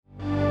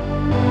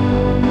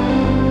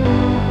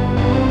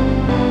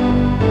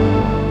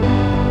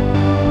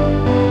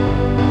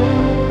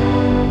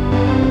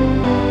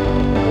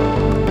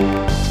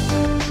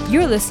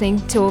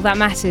listening to All That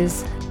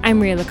Matters.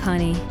 I'm Ria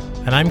Lakhani.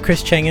 And I'm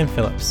Chris Chang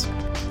Phillips.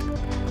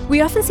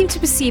 We often seem to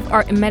perceive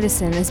art and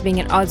medicine as being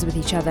at odds with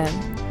each other.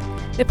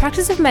 The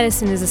practice of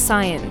medicine is a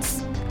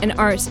science, and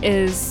art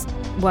is,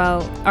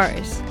 well,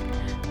 art.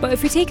 But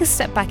if we take a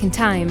step back in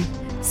time,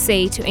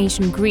 say to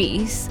ancient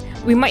Greece,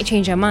 we might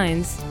change our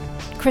minds.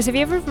 Chris, have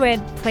you ever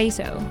read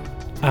Plato?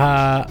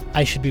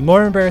 I should be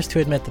more embarrassed to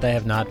admit that I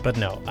have not, but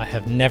no, I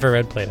have never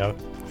read Plato.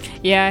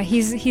 Yeah,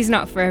 he's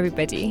not for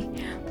everybody.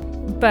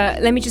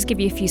 But let me just give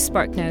you a few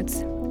spark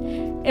notes.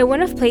 In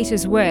one of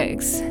Plato's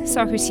works,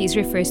 Socrates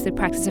refers to the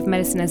practice of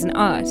medicine as an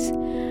art,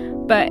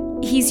 but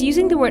he's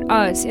using the word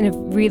art in a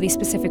really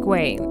specific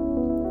way.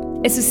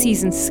 It's a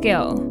seasoned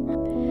skill,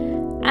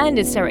 and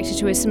it's directed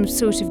towards some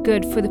sort of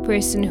good for the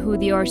person who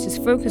the art is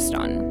focused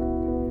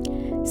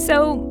on.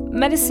 So,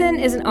 medicine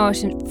is an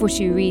art for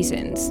two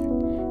reasons.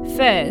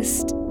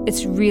 First,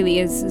 it really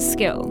is a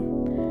skill.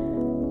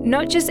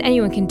 Not just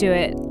anyone can do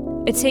it.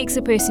 It takes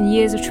a person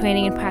years of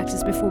training and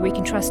practice before we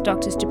can trust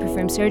doctors to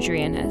perform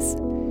surgery on us.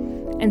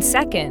 And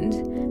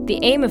second, the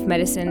aim of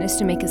medicine is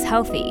to make us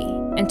healthy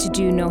and to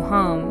do no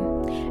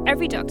harm.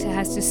 Every doctor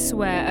has to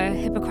swear a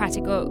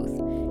Hippocratic oath,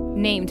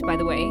 named, by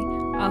the way,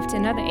 after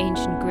another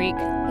ancient Greek,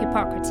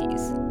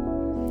 Hippocrates.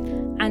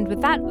 And with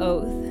that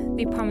oath,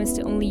 they promise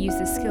to only use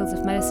the skills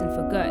of medicine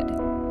for good.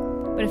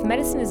 But if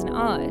medicine is an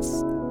art,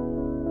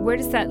 where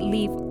does that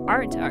leave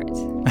art?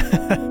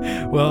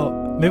 Well,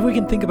 maybe we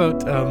can think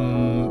about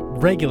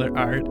regular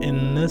art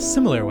in a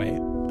similar way.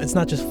 It's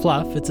not just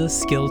fluff, it's a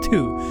skill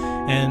too,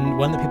 and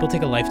one that people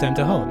take a lifetime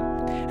to hone.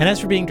 And as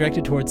for being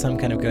directed towards some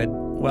kind of good,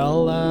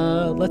 well,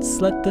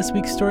 let's let this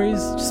week's stories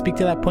speak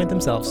to that point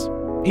themselves.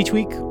 Each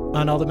week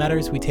on All That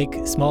Matters, we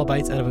take small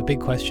bites out of a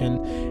big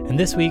question, and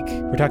this week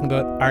we're talking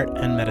about art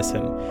and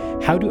medicine.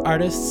 How do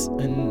artists,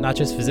 and not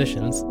just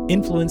physicians,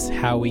 influence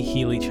how we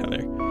heal each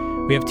other?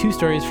 We have two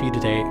stories for you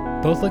today,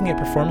 both looking at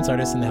performance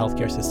artists in the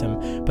healthcare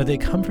system, but they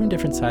come from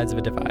different sides of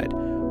a divide.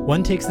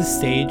 One takes the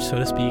stage, so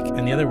to speak,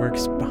 and the other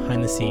works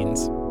behind the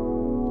scenes.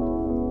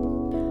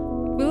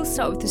 We'll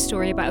start with a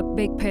story about a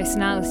big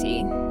personality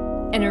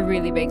and a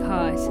really big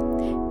heart.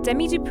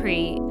 Demmi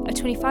Dupri, a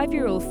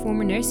 25-year-old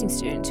former nursing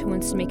student who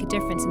wants to make a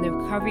difference in the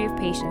recovery of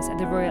patients at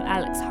the Royal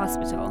Alex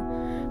Hospital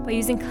by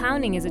using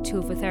clowning as a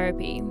tool for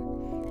therapy,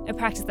 a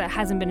practice that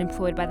hasn't been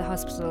employed by the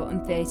hospital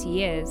in 30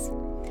 years.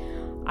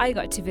 I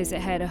got to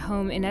visit her at a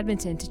home in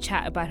Edmonton to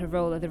chat about her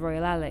role at the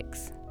Royal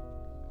Alex.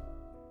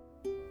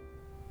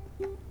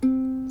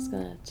 Just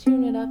gonna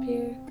tune it up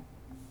here.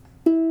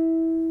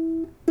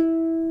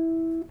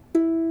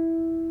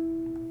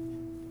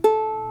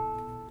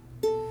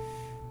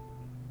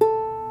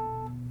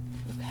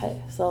 Okay,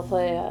 so I'll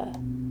play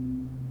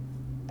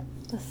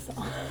this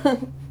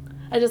song.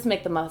 I just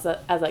make them up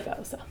as I go,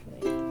 so.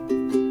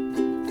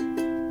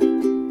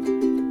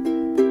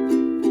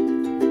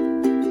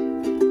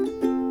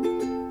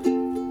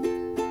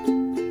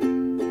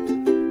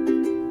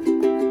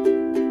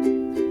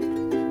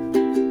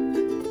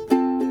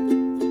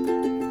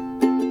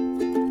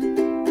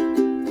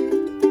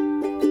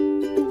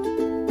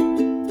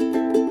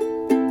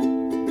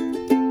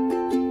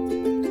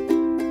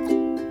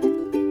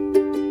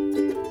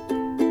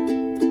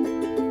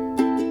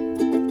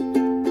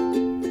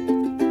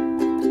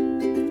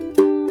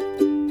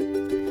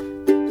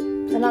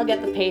 I'll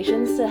get the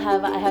patients to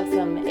I have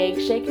some egg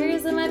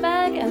shakers in my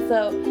bag, and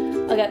so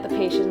I'll get the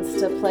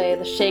patients to play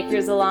the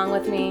shakers along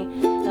with me,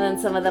 and then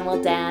some of them will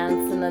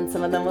dance, and then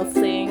some of them will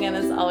sing, and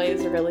it's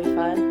always really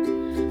fun.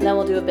 And then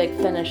we'll do a big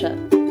finish up.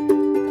 Then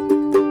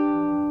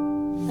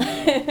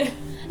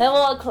we'll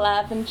all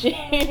clap and cheer.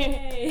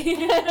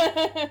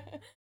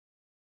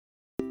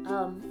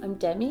 I'm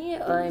Demmi,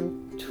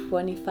 I'm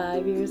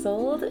 25 years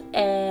old,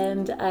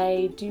 and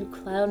I do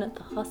clown at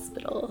the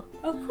hospital.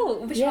 Oh,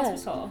 cool. Which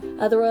hospital?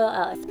 The Royal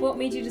Alex. What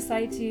made you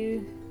decide to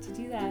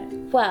do that?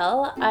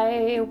 Well,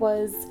 I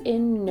was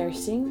in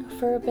nursing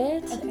for a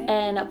bit, okay.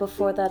 And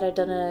before that I'd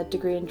done a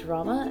degree in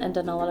drama and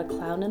done a lot of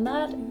clown in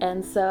that,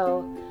 and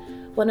so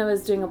when I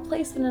was doing a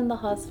placement in the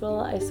hospital,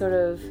 I sort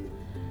of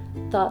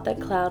thought that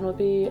clown would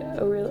be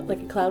a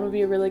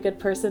really good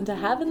person to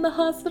have in the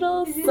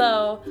hospital,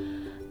 so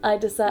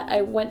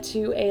I went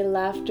to a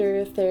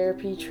laughter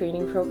therapy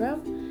training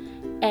program,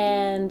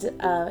 and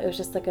it was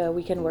just like a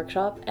weekend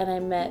workshop, and I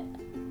met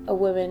a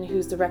woman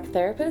who's the rec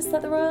therapist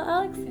at the Royal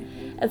Alex,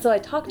 and so I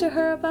talked to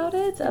her about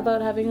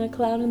having a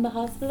clown in the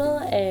hospital,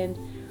 and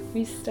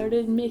we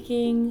started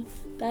making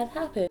that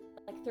happen.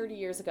 Like 30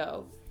 years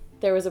ago,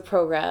 there was a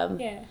program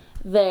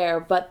there,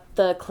 but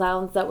the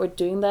clowns that were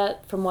doing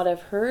that, from what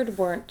I've heard,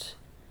 weren't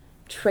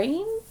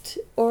trained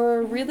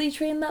or really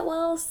trained that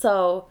well,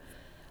 so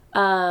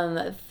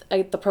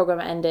the program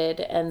ended,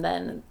 and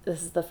then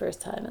this is the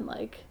first time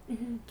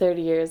in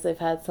 30 years they've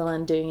had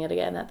someone doing it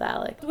again at the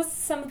Alex. What's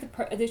some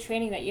of the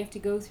training that you have to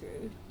go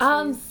through?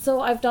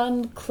 So I've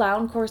done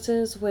clown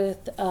courses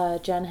with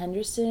Jan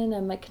Henderson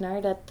and Mike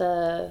Kennard at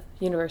the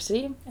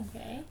university.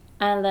 Okay.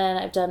 And then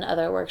I've done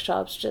other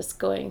workshops, just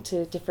going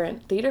to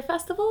different theater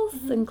festivals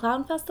and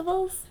clown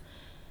festivals.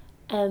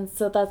 And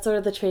so that's sort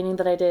of the training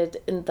that I did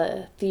in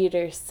the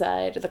theater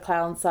side, or the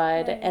clown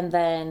side. Right. And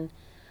then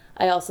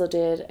I also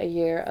did a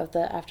year of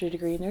the after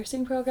degree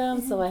nursing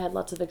program, so I had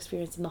lots of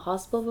experience in the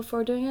hospital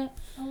before doing it.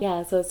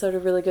 Yeah, so it's sort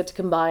of really good to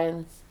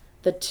combine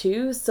the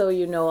two, so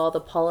you know all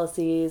the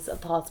policies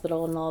of the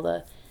hospital and all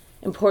the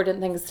important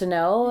things to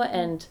know,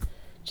 and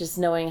just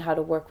knowing how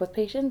to work with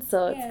patients.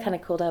 So it's kind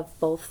of cool to have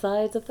both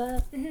sides of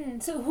that.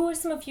 So who are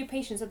some of your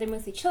patients? Are they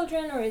mostly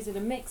children, or is it a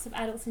mix of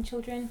adults and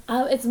children?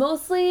 It's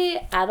mostly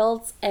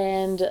adults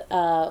and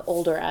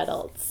older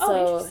adults. Oh,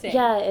 So interesting.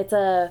 yeah, it's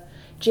a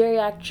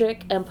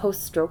geriatric and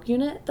post-stroke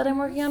unit that I'm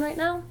working on right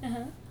now.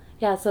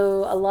 Yeah,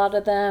 so a lot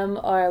of them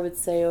are, I would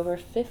say, over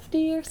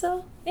 50 or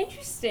so.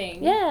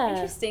 Interesting. Yeah.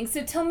 Interesting.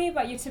 So tell me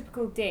about your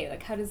typical day.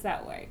 Like, how does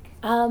that work?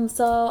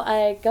 So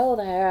I go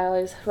there, I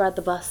always ride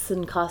the bus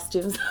in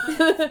costumes,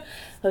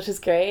 which is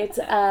great.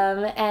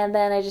 And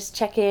then I just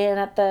check in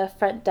at the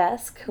front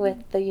desk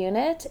with the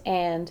unit,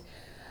 and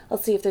I'll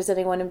see if there's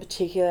anyone in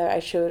particular I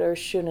should or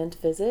shouldn't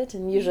visit.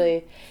 And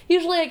usually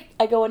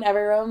I go in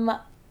every room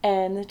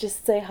and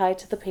just say hi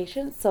to the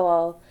patient. So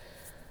I'll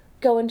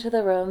go into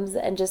the rooms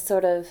and just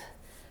sort of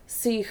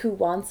see who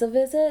wants a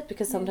visit,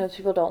 because sometimes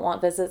people don't want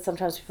visits,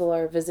 sometimes people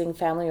are visiting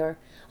family, or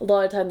a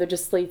lot of time they're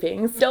just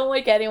sleeping. So don't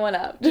wake anyone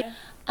up. Yeah.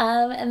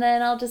 And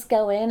then I'll just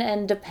go in,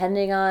 and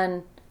depending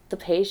on the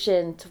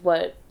patient,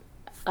 what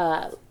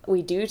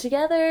we do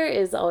together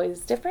is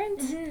always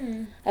different.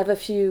 I have a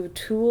few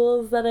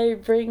tools that I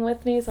bring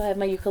with me. So I have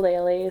my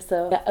ukulele,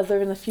 so I've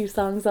learned a few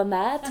songs on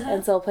that,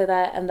 and so I'll play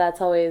that, and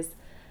that's always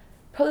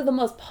probably the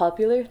most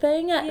popular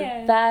thing.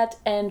 That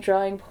and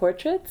drawing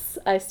portraits.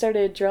 I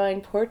started drawing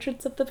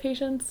portraits of the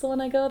patients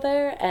when I go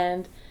there,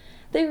 and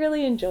they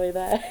really enjoy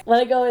that. When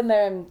I go in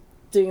there, I'm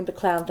doing the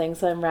clown thing,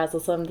 so I'm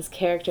Razzle, so I'm this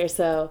character,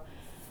 so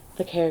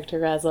the character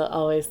Razzle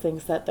always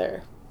thinks that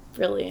they're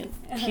brilliant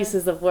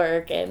pieces of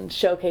work and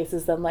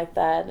showcases them like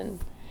that,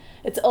 and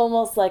it's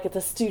almost like it's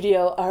a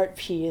studio art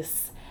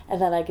piece, and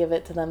then I give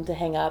it to them to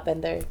hang up,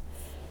 and they're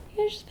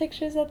just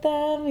pictures of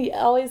them,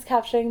 always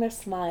capturing their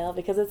smile,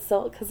 because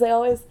they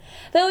always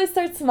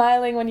start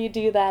smiling when you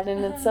do that,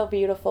 and it's so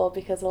beautiful,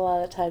 because a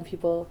lot of the time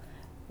people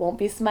won't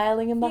be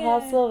smiling in the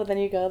hospital, but then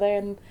you go there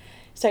and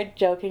start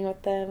joking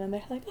with them, and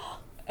they're like, oh.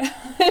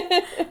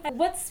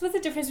 What's the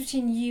difference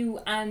between you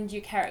and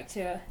your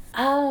character?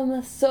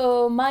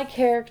 So my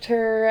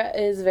character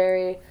is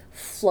very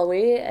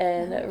flowy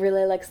and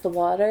really likes the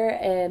water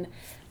and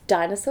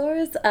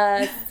dinosaurs.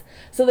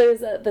 So there's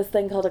this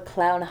thing called a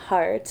clown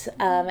heart,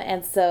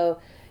 and so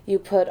you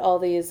put all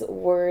these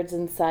words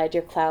inside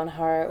your clown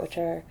heart, which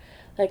are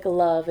like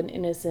love and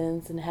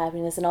innocence and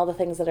happiness and all the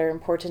things that are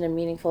important and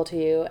meaningful to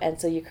you,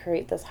 and so you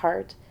create this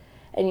heart,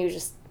 and you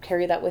just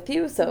carry that with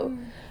you. So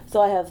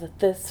I have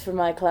this for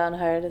my clown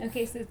heart.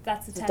 Okay, so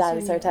that's a tattoo.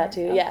 Dinosaur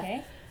tattoo,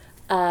 okay.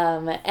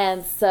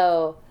 And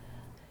so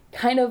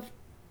kind of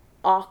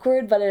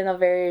awkward, but in a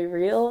very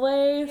real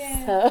way.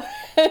 So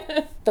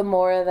the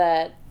more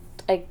that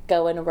I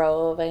go in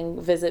Rove and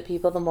visit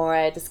people, the more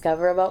I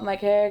discover about my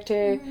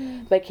character.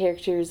 My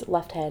character's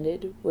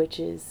left-handed, which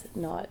is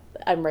not,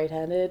 I'm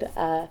right-handed.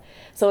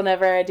 So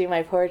whenever I do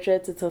my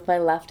portraits, it's with my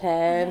left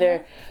hand,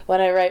 or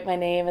when I write my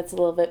name, it's a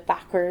little bit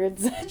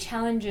backwards. The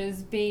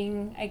challenges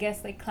being, I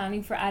guess, like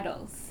clowning for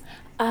adults.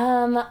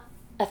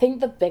 I think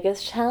the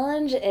biggest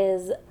challenge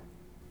is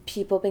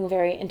people being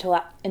very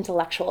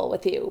intellectual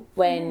with you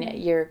when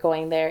you're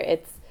going there.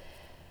 It's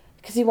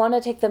because you want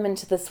to take them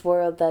into this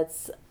world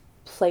that's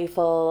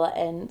playful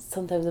and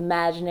sometimes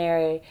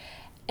imaginary,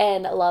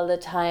 and a lot of the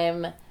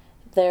time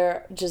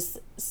they're just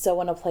so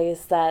in a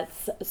place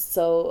that's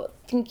so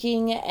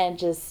thinking and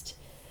just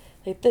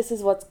like, this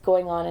is what's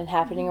going on and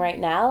happening right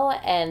now,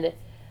 and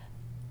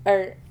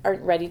aren't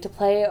ready to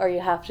play, or you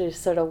have to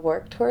sort of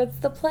work towards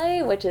the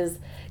play, which is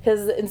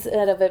because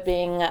instead of it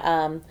being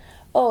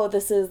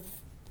this is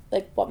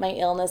like what my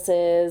illness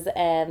is,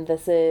 and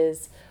this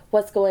is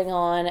what's going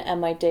on, and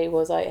my day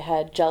was I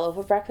had Jell-O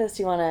for breakfast,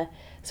 you want to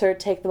sort of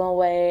take them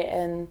away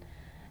and,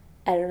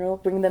 I don't know,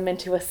 bring them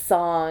into a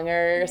song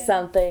or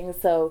something.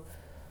 So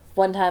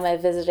one time I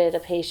visited a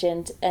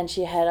patient, and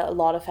she had a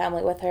lot of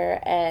family with her,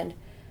 and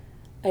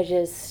I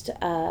just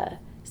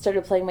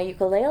started playing my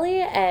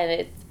ukulele,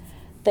 and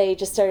they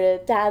just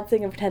started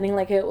dancing and pretending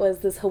like it was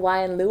this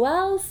Hawaiian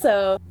luau.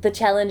 So the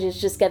challenge is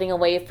just getting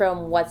away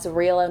from what's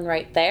real and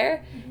right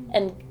there,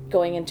 and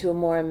going into a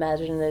more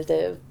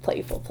imaginative,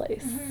 playful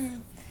place.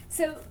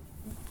 So,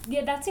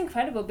 yeah, that's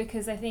incredible,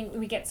 because I think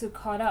we get so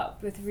caught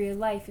up with real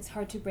life, it's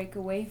hard to break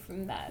away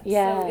from that.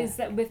 Yeah. So is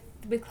that with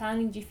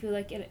clowning, do you feel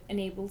like it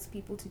enables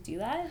people to do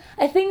that?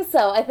 I think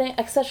so. I think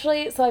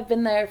especially, so I've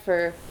been there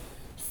for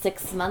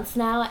 6 months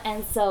now,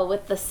 and so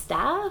with the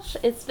staff,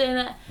 it's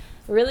been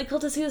really cool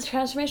to see this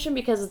transformation,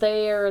 because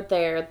they are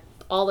there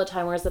all the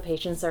time, whereas the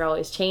patients are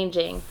always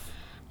changing.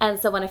 And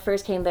so when I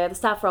first came there, the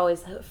staff were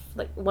always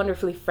like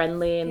wonderfully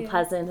friendly and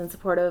pleasant and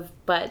supportive,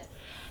 but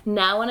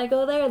now when I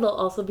go there, they'll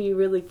also be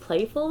really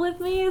playful with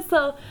me.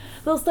 So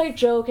they'll start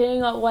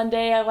joking. One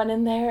day I went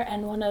in there,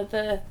 and one of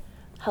the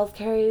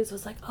healthcare aides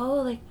was like, oh,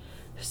 like,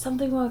 there's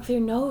something wrong with your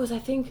nose. I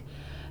think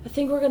I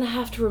think we're gonna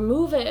have to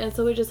remove it. And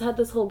so we just had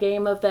this whole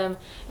game of them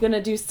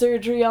gonna do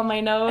surgery on my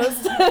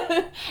nose.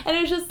 And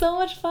it was just so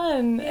much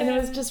fun. And it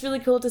was just really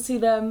cool to see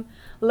them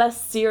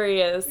less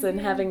serious and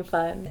having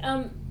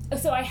fun.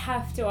 So I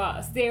have to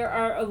ask, there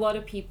are a lot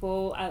of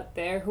people out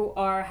there who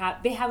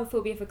they have a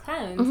phobia for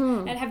clowns.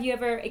 And have you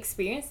ever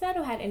experienced that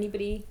or had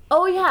anybody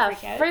Oh yeah,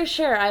 freak out? for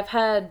sure. I've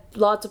had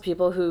lots of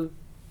people who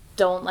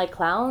don't like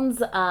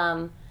clowns.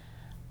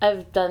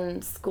 I've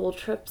done school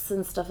trips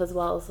and stuff as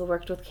well, so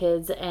worked with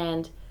kids,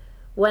 and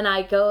when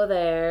I go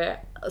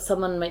there,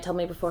 someone might tell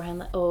me beforehand,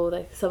 like, oh,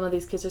 like some of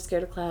these kids are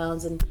scared of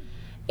clowns, and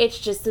it's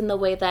just in the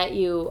way that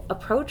you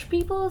approach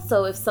people.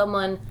 So if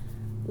someone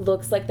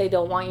looks like they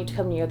don't want you to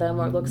come near them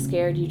or looks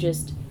scared, you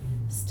just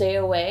stay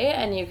away,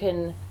 and you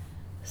can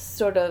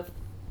sort of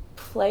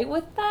play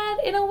with that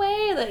in a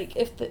way, like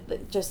if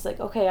just like,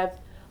 okay,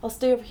 I'll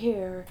stay over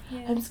here.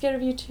 Yeah. I'm scared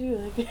of you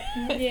too. Like,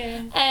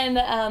 yeah.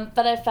 And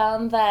but I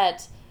found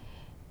that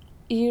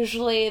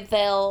usually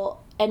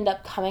they'll end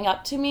up coming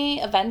up to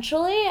me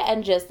eventually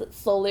and just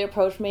slowly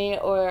approach me,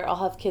 or I'll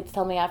have kids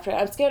tell me after,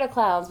 I'm scared of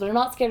clowns, but I'm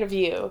not scared of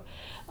you.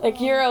 Like,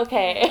 you're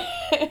okay.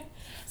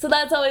 So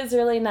that's always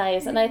really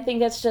nice. And I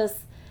think it's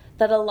just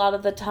that a lot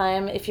of the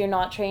time, if you're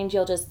not trained,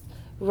 you'll just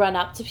run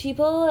up to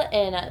people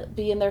and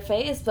be in their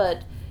face.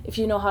 But if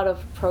you know how to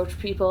approach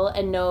people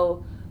and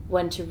know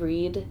when to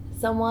read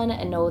someone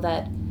and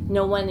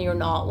know when you're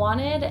not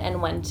wanted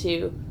and when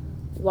to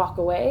walk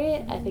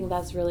away, I think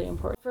that's really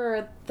important.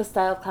 For the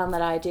style of clown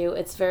that I do,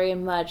 it's very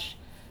much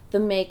the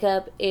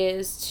makeup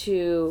is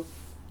to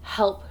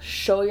help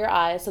show your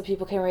eyes so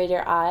people can read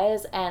your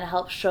eyes and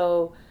help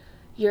show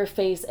your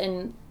face,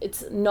 and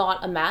it's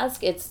not a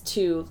mask, it's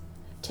to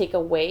take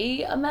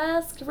away a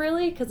mask,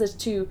 really, because it's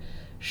to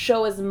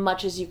show as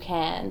much as you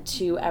can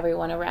to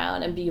everyone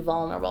around and be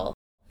vulnerable.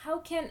 How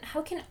can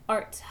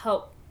art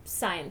help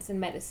science and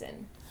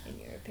medicine, in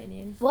your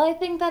opinion? Well, I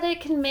think that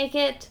it can make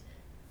it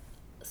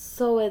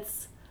so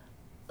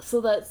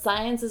that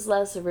science is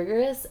less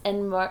rigorous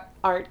and more,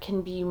 art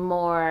can be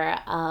more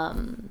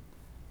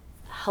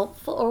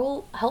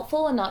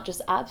helpful and not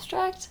just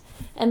abstract,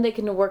 and they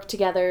can work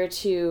together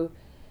to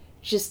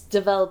just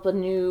develop a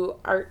new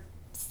art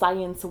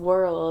science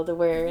world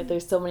where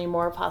there's so many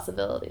more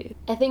possibilities.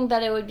 I think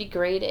that it would be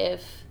great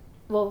if,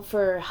 well,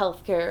 for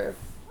healthcare,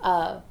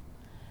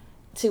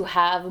 to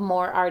have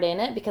more art in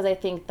it, because I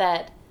think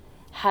that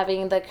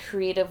having the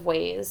creative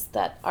ways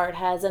that art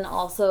has, and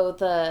also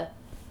the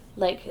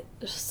like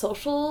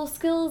social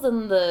skills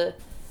and the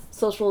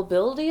social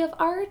ability of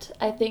art,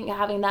 I think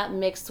having that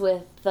mixed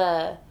with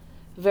the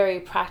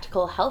very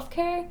practical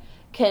healthcare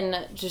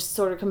can just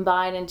sort of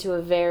combine into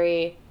a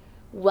very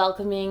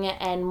welcoming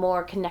and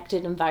more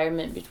connected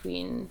environment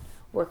between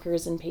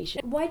workers and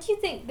patients. Why do you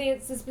think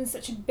there's been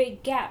such a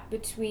big gap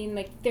between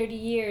like 30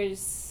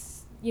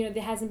 years,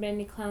 there hasn't been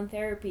any clown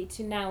therapy,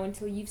 to now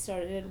until you've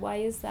started it? Why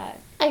is that?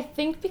 I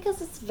think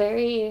because it's a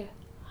very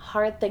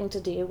hard thing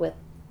to do with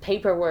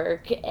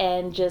paperwork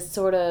and just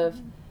sort of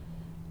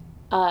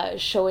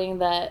showing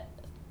that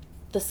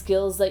the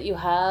skills that you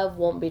have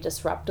won't be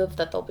disruptive,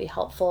 that they'll be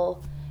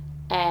helpful,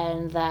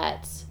 and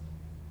that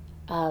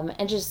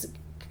and just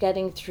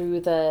getting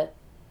through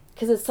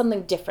because it's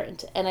something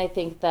different. And I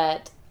think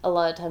that a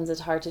lot of times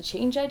it's hard to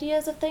change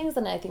ideas of things,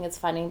 and I think it's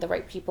finding the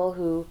right people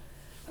who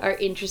are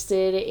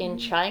interested in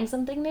trying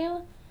something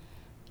new.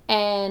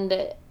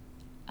 And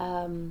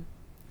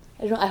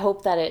I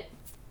hope that it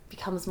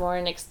becomes more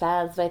and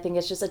expands, but I think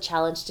it's just a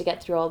challenge to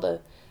get through all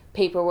the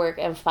paperwork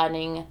and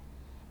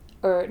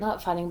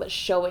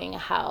showing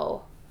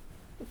how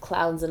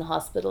clowns in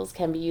hospitals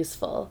can be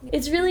useful.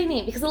 It's really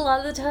neat because a lot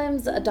of the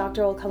times a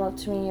doctor will come up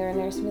to me or a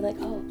nurse and be like,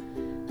 oh,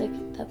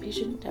 like that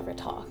patient never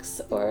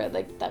talks, or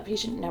like that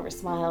patient never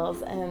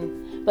smiles,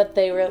 but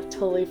they were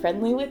totally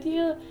friendly with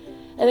you.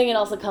 I think it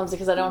also comes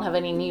because I don't have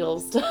any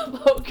needles to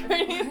poke or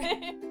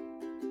anything.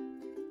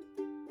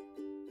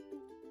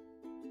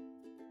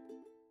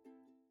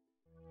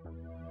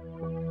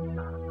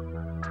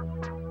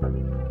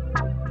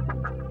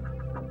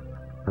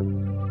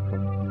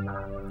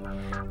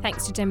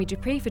 Thanks to Demmi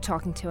Dupri for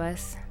talking to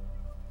us.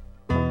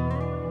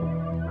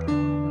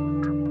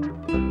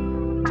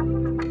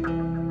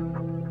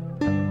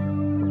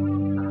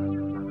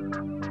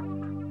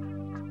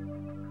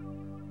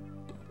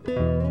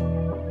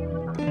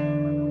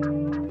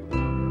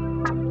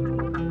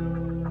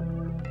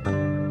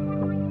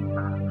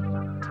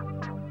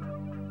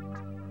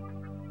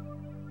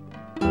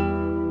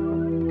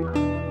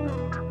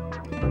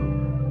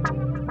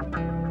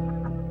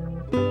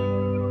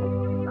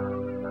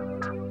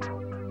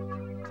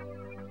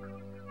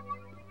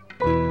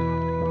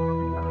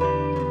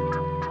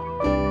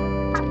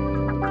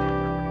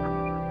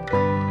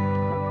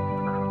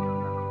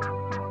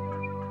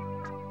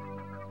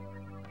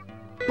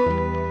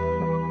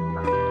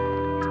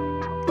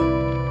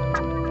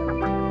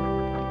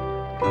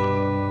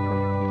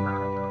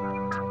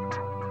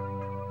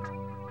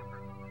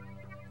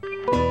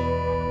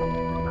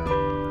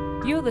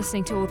 You're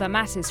listening to All That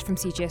Matters from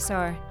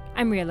CGSR.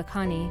 I'm Ria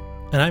Lakhani.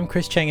 And I'm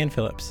Chris Chang-In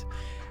Phillips.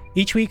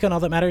 Each week on All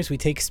That Matters, we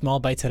take small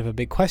bites out of a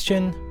big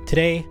question.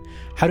 Today,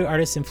 how do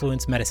artists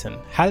influence medicine?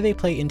 How do they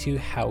play into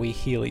how we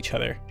heal each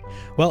other?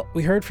 Well,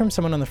 we heard from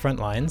someone on the front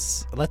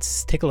lines.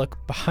 Let's take a look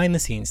behind the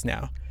scenes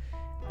now.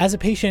 As a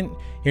patient,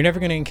 you're never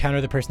going to encounter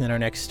the person in our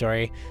next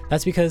story.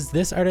 That's because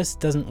this artist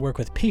doesn't work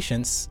with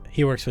patients,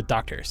 he works with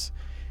doctors.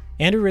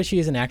 Andrew Ritchie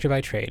is an actor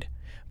by trade,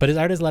 but his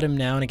art has led him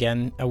now and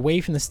again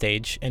away from the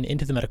stage and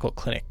into the medical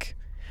clinic.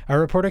 Our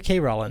reporter Kay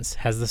Rollins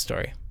has the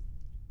story.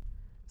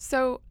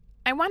 So,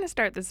 I want to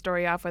start this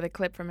story off with a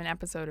clip from an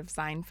episode of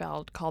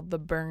Seinfeld called The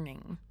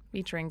Burning,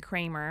 featuring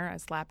Kramer, a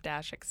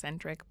slapdash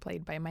eccentric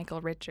played by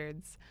Michael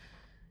Richards.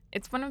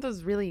 It's one of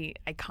those really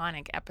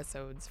iconic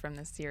episodes from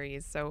this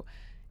series, so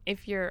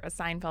if you're a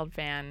Seinfeld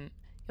fan,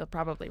 you'll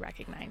probably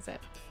recognize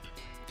it.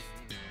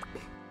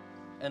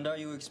 And are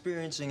you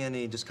experiencing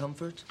any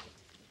discomfort?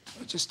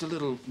 Just a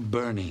little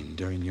burning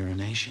during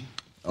urination.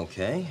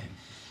 Okay.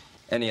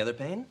 Any other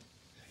pain?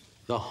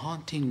 The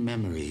haunting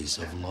memories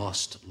of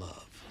lost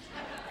love.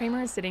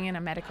 Kramer is sitting in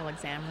a medical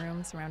exam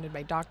room surrounded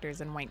by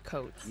doctors in white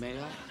coats. May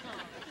I?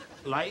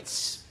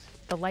 Lights?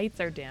 The lights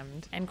are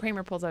dimmed, and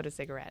Kramer pulls out a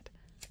cigarette.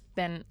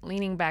 Then,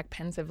 leaning back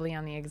pensively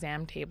on the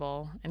exam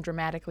table and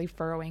dramatically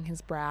furrowing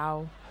his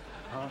brow.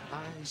 Our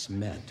eyes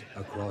met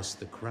across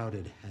the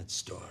crowded hat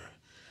store.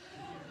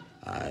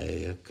 I,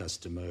 a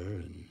customer,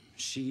 and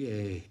she,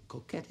 a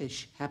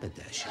coquettish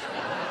haberdasher.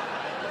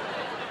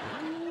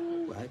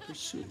 Oh, I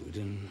pursued,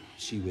 and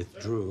she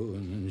withdrew,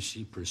 and then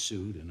she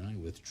pursued, and I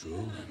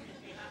withdrew,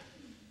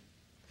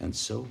 and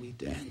so we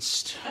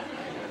danced.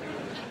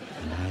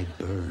 And I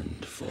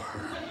burned for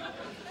her.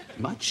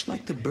 Much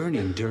like the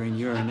burning during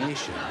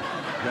urination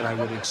that I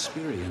would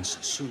experience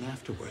soon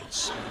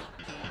afterwards.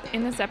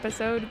 In this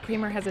episode,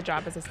 Kramer has a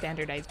job as a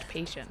standardized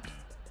patient.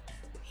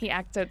 He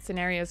acts out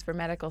scenarios for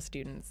medical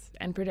students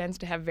and pretends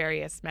to have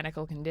various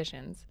medical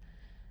conditions.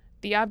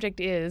 The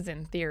object is,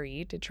 in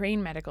theory, to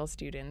train medical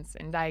students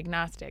in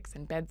diagnostics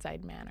and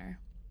bedside manner.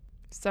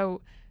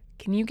 So,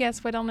 can you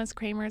guess what illness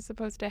Kramer is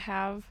supposed to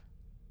have?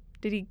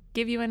 Did he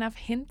give you enough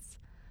hints?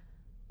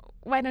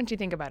 Why don't you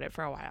think about it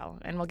for a while,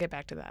 and we'll get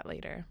back to that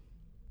later.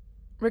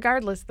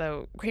 Regardless,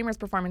 though, Kramer's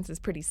performance is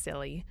pretty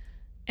silly,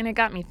 and it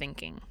got me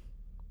thinking,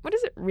 what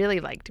is it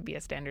really like to be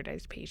a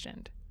standardized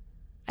patient?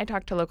 I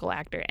talked to local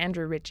actor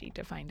Andrew Ritchie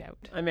to find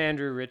out. I'm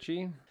Andrew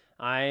Ritchie.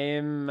 I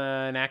am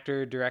an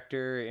actor,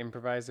 director,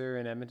 improviser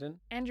in Edmonton.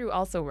 Andrew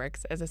also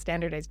works as a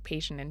standardized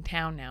patient in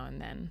town now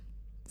and then.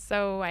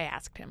 So I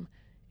asked him,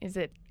 is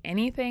it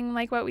anything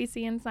like what we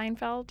see in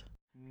Seinfeld?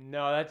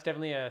 No, that's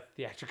definitely a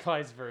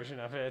theatricalized version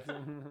of it.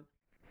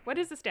 What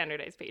is a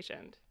standardized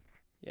patient?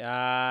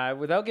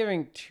 Without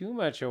giving too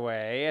much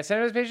away, a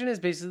standardized patient is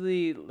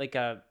basically like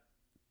a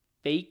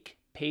fake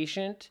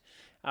patient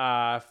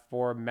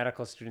for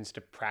medical students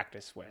to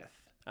practice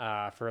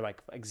with for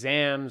like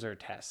exams or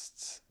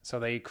tests. So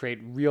they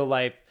create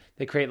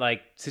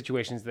like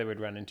situations they would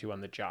run into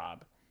on the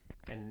job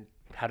and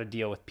how to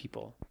deal with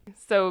people.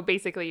 So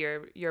basically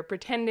you're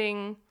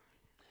pretending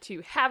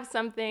to have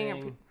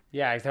something.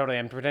 Yeah, totally.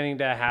 I'm pretending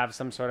to have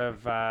some sort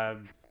of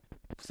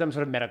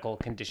medical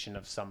condition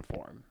of some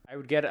form. I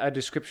would get a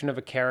description of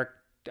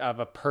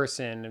a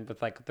person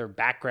with like their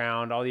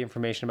background, all the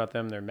information about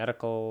them, their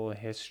medical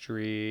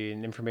history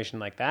and information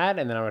like that.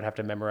 And then I would have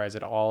to memorize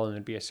it all, and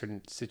it'd be a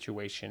certain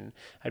situation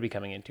I'd be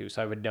coming into.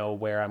 So I would know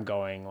where I'm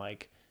going,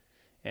 like,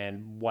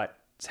 and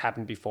what's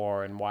happened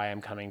before and why I'm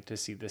coming to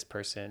see this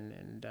person.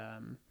 And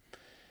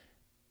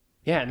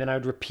and then I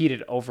would repeat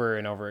it over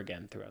and over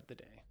again throughout the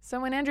day. So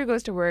when Andrew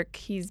goes to work,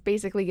 he's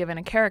basically given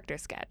a character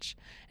sketch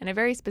and a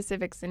very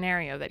specific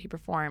scenario that he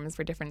performs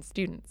for different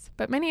students.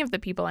 But many of the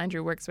people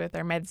Andrew works with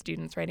are med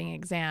students writing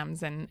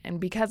exams, and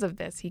because of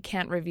this, he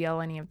can't reveal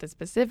any of the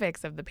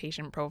specifics of the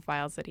patient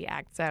profiles that he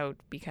acts out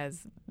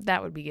because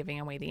that would be giving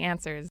away the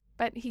answers.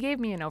 But he gave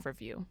me an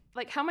overview.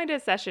 Like, how might a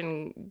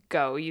session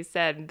go? You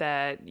said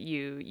that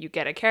you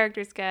get a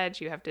character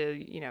sketch, you have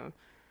to,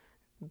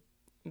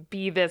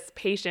 be this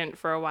patient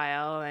for a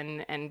while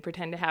and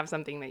pretend to have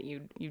something that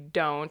you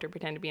don't, or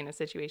pretend to be in a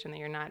situation that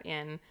you're not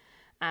in.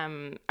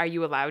 Are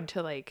you allowed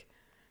to like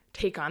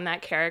take on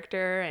that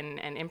character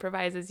and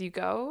improvise as you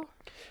go?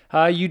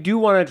 You do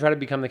want to try to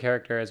become the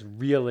character as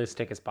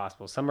realistic as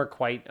possible. Some are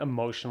quite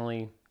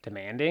emotionally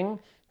demanding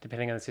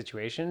depending on the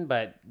situation,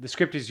 but the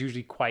script is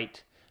usually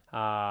quite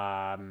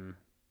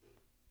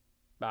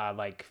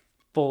like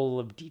full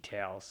of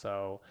detail.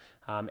 So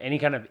any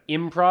kind of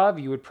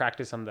improv you would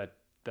practice on the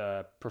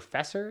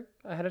professor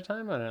ahead of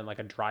time on like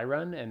a dry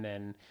run, and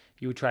then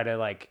you would try to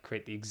like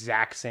create the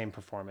exact same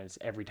performance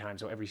every time,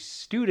 so every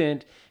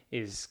student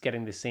is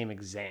getting the same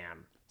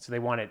exam. So they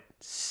want it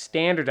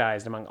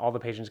standardized among all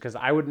the patients, because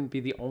I wouldn't be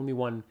the only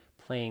one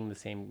playing the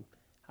same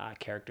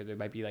character. There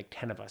might be like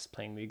 10 of us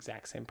playing the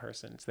exact same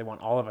person, so they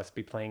want all of us to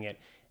be playing it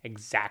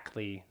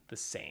exactly the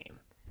same.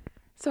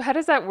 So how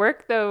does that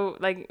work though?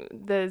 Like,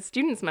 the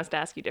students must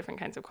ask you different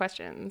kinds of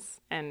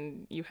questions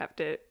and you have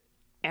to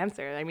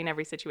answer. I mean,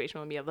 every situation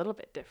will be a little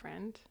bit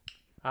different.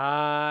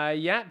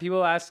 Yeah,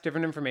 people ask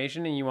different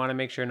information, and you want to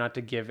make sure not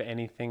to give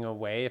anything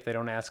away. If they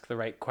don't ask the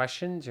right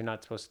questions, you're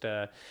not supposed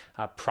to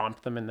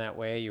prompt them in that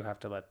way. You have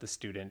to let the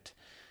student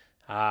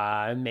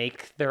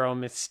make their own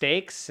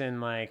mistakes,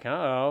 and like,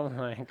 oh,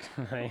 like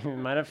I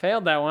might have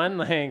failed that one.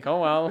 Like,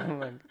 oh well,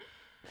 like,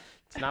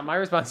 it's not my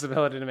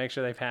responsibility to make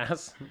sure they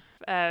pass.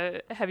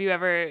 Have you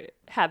ever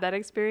had that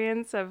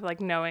experience of like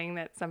knowing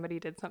that somebody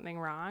did something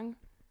wrong?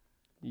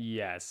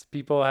 Yes,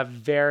 people have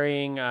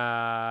varying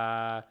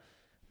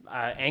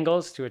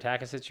angles to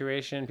attack a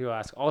situation. People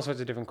ask all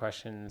sorts of different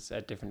questions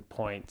at different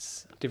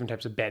points, different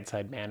types of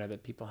bedside manner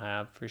that people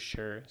have for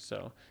sure.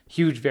 So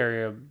huge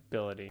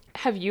variability.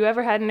 Have you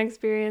ever had an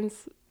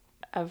experience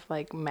of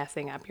like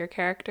messing up your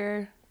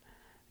character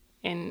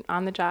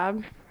on the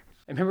job?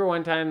 I remember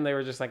one time they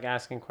were just like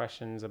asking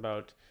questions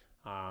about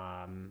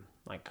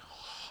like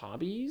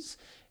hobbies,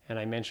 and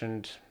I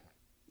mentioned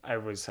I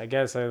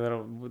guess a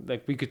little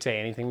like we could say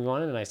anything we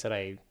wanted, and I said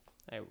I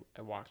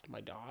walked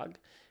my dog.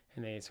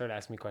 And they started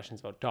asking me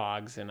questions about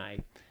dogs, and I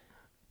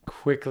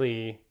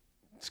quickly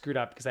screwed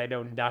up because I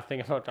know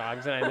nothing about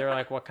dogs. And they were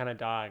like, "What kind of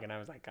dog?" And I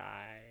was like,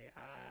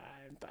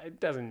 "It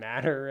doesn't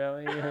matter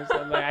really." Or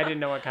something. I didn't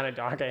know what kind of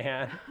dog I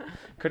had.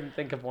 Couldn't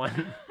think of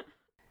one.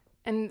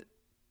 And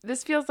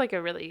this feels like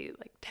a really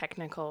like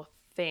technical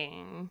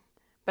thing,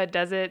 but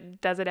does it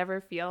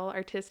ever feel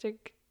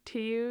artistic to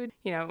you?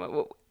 You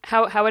know,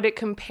 how would it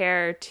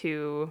compare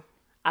to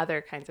other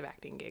kinds of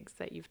acting gigs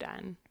that you've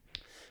done?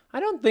 I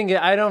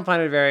don't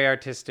find it very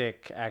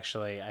artistic,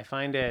 actually. I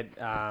find it,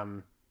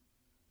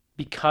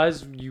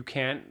 because you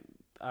can't,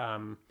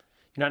 you're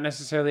not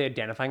necessarily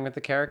identifying with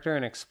the character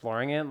and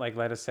exploring it. Like,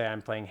 let us say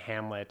I'm playing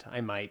Hamlet. I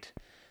might,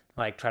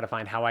 like, try to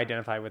find how I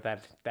identify with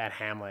that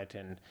Hamlet,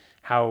 and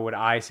how would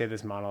I say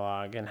this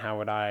monologue, and how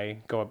would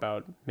I go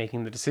about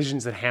making the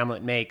decisions that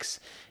Hamlet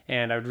makes.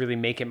 And I would really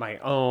make it my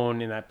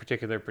own in that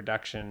particular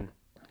production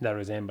that I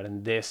was in. But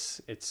in this,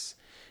 it's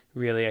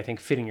really, I think,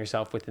 fitting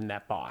yourself within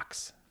that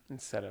box,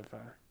 instead of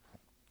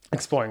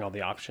exploring all the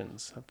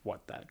options of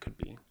what that could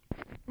be.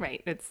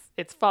 Right.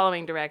 It's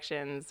following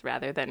directions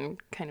rather than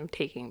kind of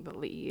taking the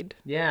lead.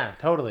 Yeah,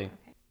 totally.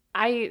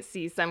 I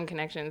see some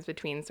connections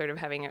between sort of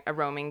having a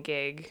roaming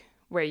gig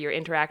where you're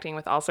interacting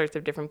with all sorts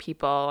of different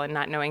people and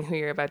not knowing who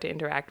you're about to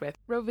interact with.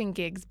 Roving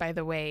gigs, by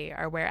the way,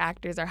 are where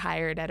actors are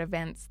hired at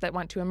events that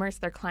want to immerse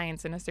their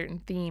clients in a certain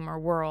theme or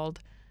world.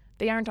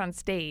 They aren't on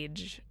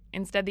stage.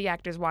 Instead, the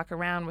actors walk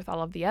around with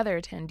all of the other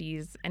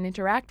attendees and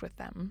interact with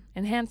them,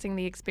 enhancing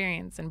the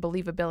experience and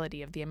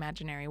believability of the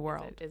imaginary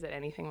world. Is it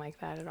anything like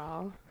that at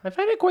all? I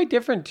find it quite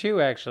different too,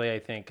 actually, I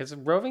think. Because a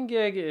roving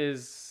gig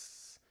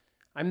is,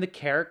 I'm the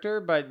character,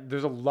 but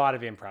there's a lot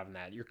of improv in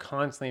that. You're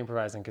constantly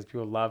improvising because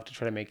people love to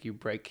try to make you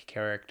break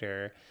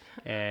character.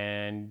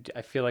 And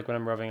I feel like when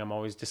I'm roving, I'm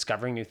always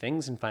discovering new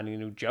things and finding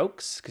new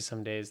jokes, because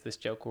some days this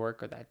joke will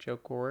work or that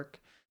joke will work.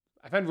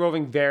 I find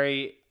roving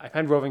very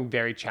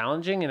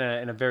challenging in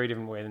a very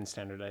different way than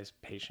standardized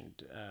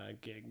patient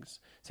gigs.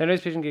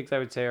 Standardized patient gigs, I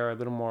would say, are a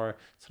little more,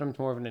 sometimes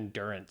more of an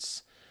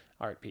endurance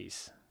art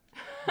piece,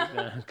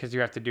 because you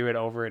have to do it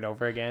over and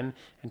over again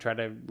and try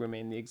to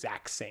remain the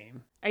exact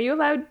same. Are you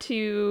allowed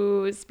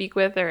to speak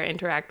with or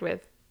interact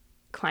with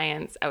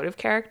clients out of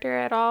character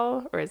at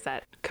all, or is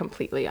that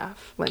completely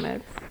off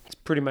limits? It's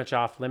pretty much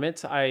off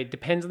limits.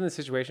 Depends on the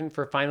situation.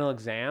 For final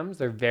exams,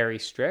 they're very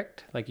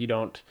strict. Like, you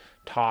don't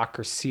talk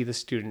or see the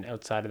student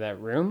outside of that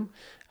room.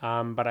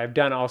 But I've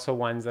done also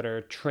ones that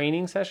are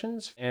training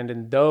sessions, and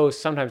in those,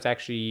 sometimes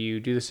actually you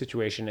do the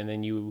situation and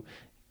then you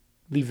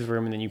leave the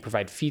room and then you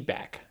provide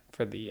feedback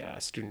for the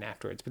student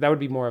afterwards. But that would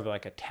be more of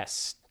like a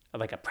test,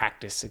 like a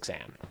practice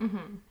exam.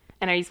 Mm-hmm.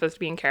 And are you supposed to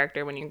be in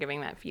character when you're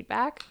giving that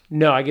feedback?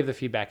 No, I give the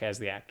feedback as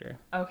the actor.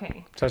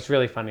 Okay. So it's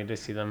really funny to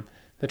see the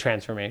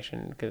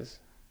transformation, because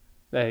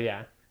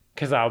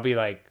I'll be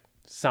like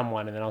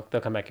someone, and then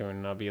they'll come back in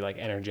and I'll be like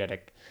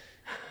energetic,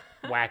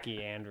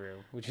 wacky Andrew,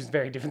 which is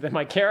very different than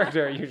my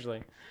character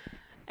usually.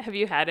 Have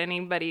you had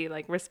anybody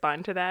like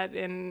respond to that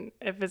in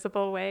a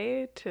visible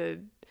way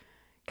to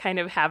kind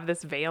of have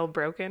this veil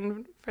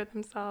broken for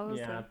themselves?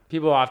 Yeah,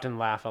 people often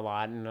laugh a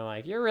lot and they're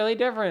like, "You're really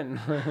different."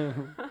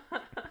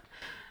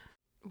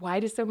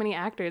 Why do so many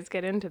actors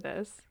get into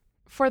this?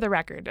 For the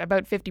record,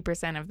 about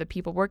 50% of the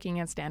people working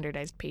as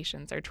standardized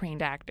patients are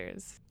trained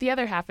actors. The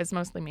other half is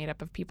mostly made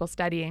up of people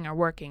studying or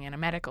working in a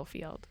medical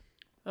field.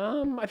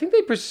 I think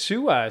they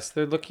pursue us.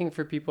 They're looking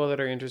for people that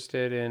are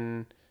interested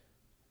in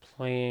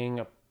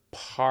playing a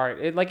part.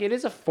 It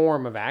is a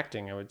form of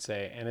acting, I would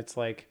say. And it's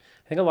like,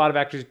 I think a lot of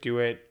actors do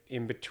it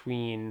in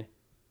between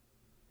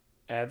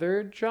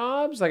other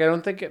jobs. Like, I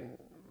don't think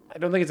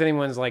it's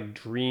anyone's like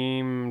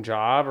dream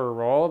job or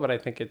role, but I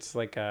think it's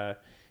like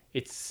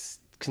it's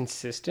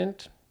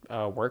consistent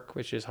work,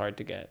 which is hard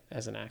to get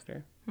as an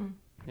actor.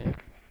 Yeah.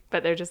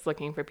 But they're just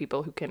looking for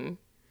people who can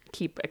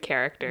keep a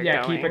character going.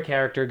 Yeah, keep a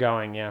character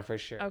going. Yeah, for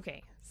sure.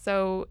 Okay,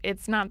 so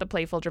it's not the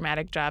playful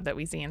dramatic job that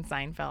we see in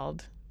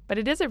Seinfeld, but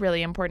it is a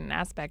really important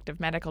aspect of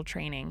medical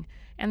training,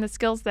 and the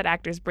skills that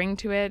actors bring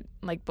to it,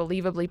 like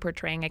believably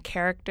portraying a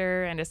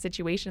character and a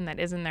situation that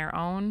isn't their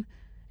own,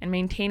 and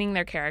maintaining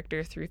their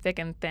character through thick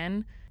and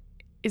thin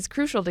is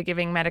crucial to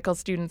giving medical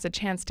students a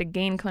chance to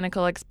gain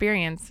clinical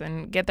experience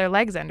and get their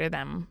legs under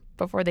them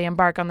before they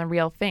embark on the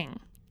real thing.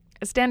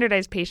 A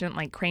standardized patient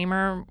like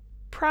Kramer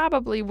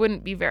probably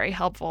wouldn't be very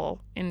helpful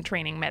in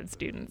training med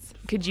students.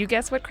 Could you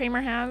guess what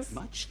Kramer has?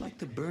 Much like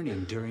the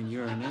burning during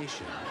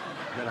urination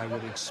that I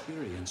would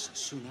experience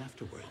soon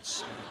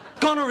afterwards.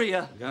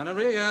 Gonorrhea!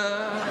 Gonorrhea!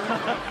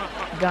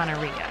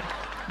 Gonorrhea.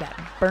 That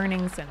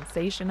burning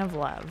sensation of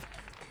love.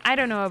 I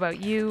don't know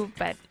about you,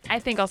 but I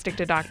think I'll stick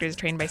to doctors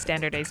trained by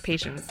standardized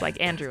patients like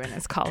Andrew and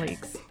his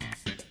colleagues.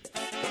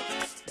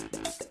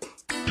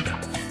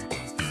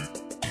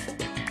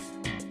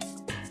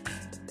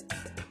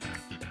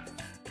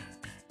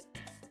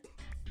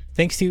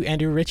 Thanks to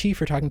Andrew Ritchie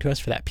for talking to us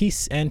for that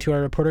piece, and to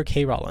our reporter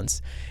Kay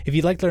Rollins. If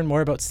you'd like to learn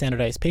more about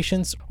standardized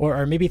patients, or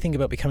are maybe thinking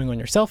about becoming one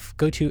yourself,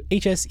 go to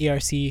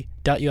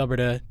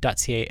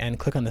hserc.ualberta.ca and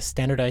click on the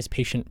Standardized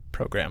Patient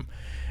program.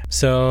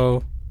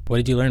 So, what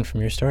did you learn from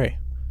your story?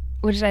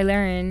 What did I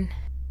learn?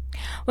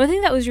 One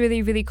thing that was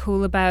really, really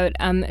cool about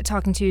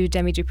talking to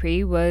Demmi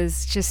Dupri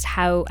was just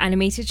how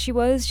animated she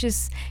was. You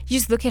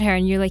just look at her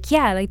and you're like,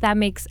 yeah, like that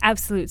makes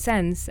absolute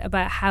sense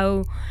about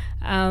how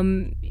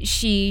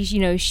she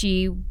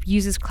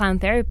uses clown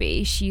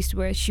therapy.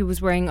 She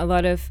was wearing a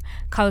lot of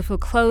colorful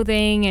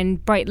clothing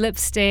and bright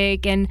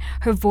lipstick, and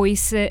her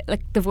voice,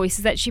 like the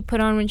voices that she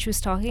put on when she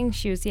was talking,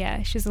 she was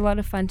a lot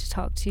of fun to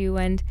talk to.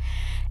 And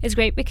it's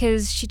great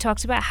because she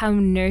talked about how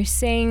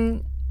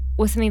nursing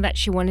was something that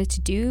she wanted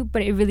to do,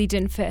 but it really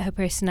didn't fit her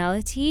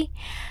personality.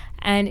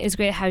 And it's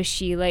great how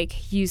she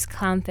used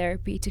clown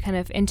therapy to kind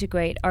of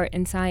integrate art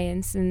and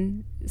science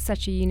in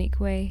such a unique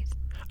way.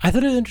 I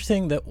thought it was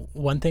interesting that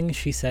one thing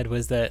she said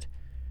was that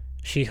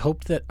she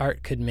hoped that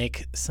art could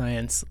make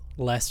science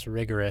less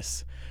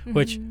rigorous,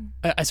 which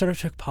I sort of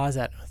took pause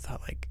at and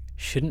thought,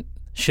 isn't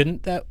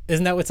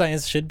that what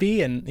science should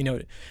be?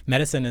 And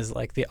medicine is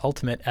like the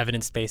ultimate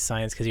evidence-based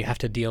science, because you have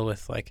to deal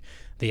with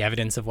the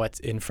evidence of what's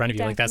in front of you.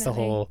 Definitely. That's the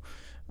whole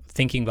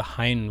thinking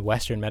behind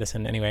Western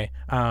medicine anyway.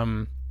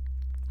 I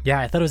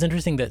thought it was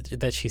interesting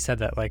that she said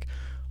that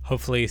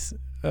hopefully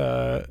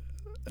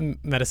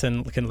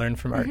medicine can learn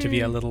from art to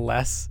be a little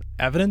less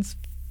evidence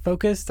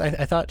focused.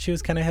 I thought she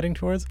was kind of heading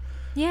towards.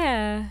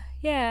 That's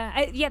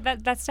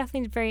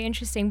definitely very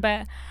interesting,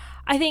 but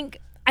I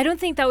don't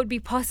think that would be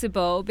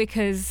possible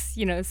because,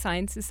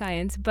 science is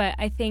science, but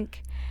I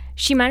think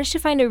she managed to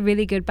find a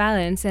really good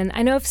balance. And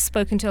I know I've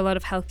spoken to a lot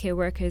of healthcare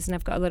workers, and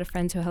I've got a lot of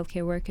friends who are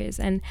healthcare workers,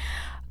 and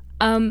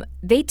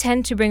they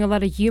tend to bring a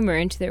lot of humor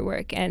into their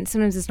work, and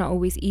sometimes it's not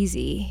always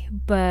easy,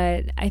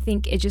 but I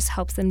think it just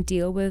helps them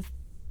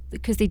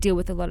because they deal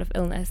with a lot of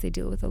illness, they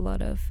deal with a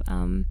lot of,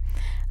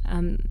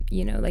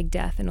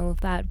 death and all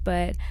of that,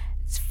 but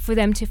for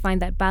them to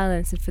find that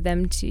balance and for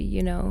them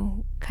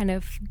to, kind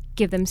of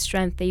give them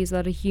strength, they use a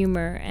lot of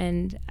humor,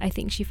 and I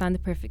think she found the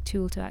perfect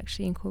tool to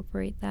actually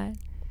incorporate that.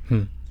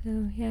 So,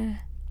 yeah.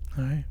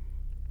 All right.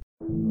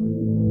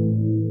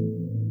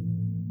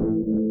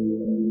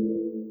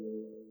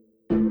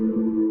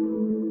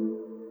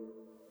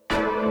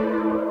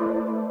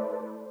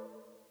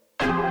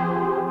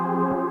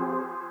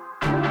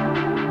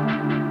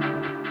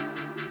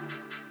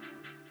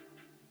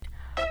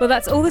 Well,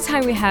 that's all the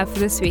time we have for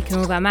this week in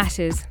All That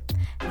Matters.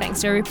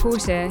 Thanks to our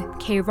reporter,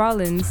 Kay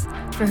Rollins,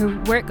 for her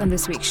work on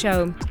this week's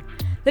show.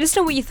 Let us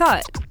know what you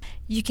thought.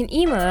 You can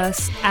email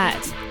us at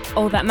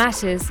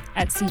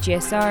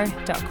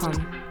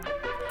allthatmatters@cjsr.com.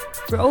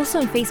 We're also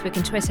on Facebook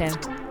and Twitter.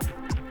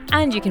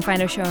 And you can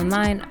find our show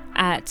online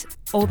at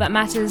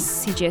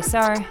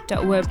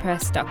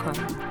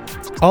allthatmatterscjsr.wordpress.com.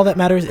 All That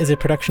Matters is a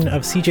production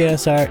of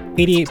CJSR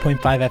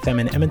 88.5 FM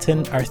in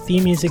Edmonton. Our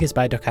theme music is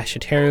by Dokash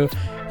Shiteru.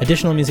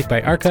 Additional music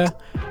by Arca.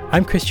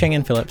 I'm Chris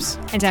Chang-Ann Phillips.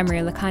 And I'm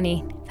Maria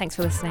Lakhani. Thanks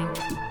for listening.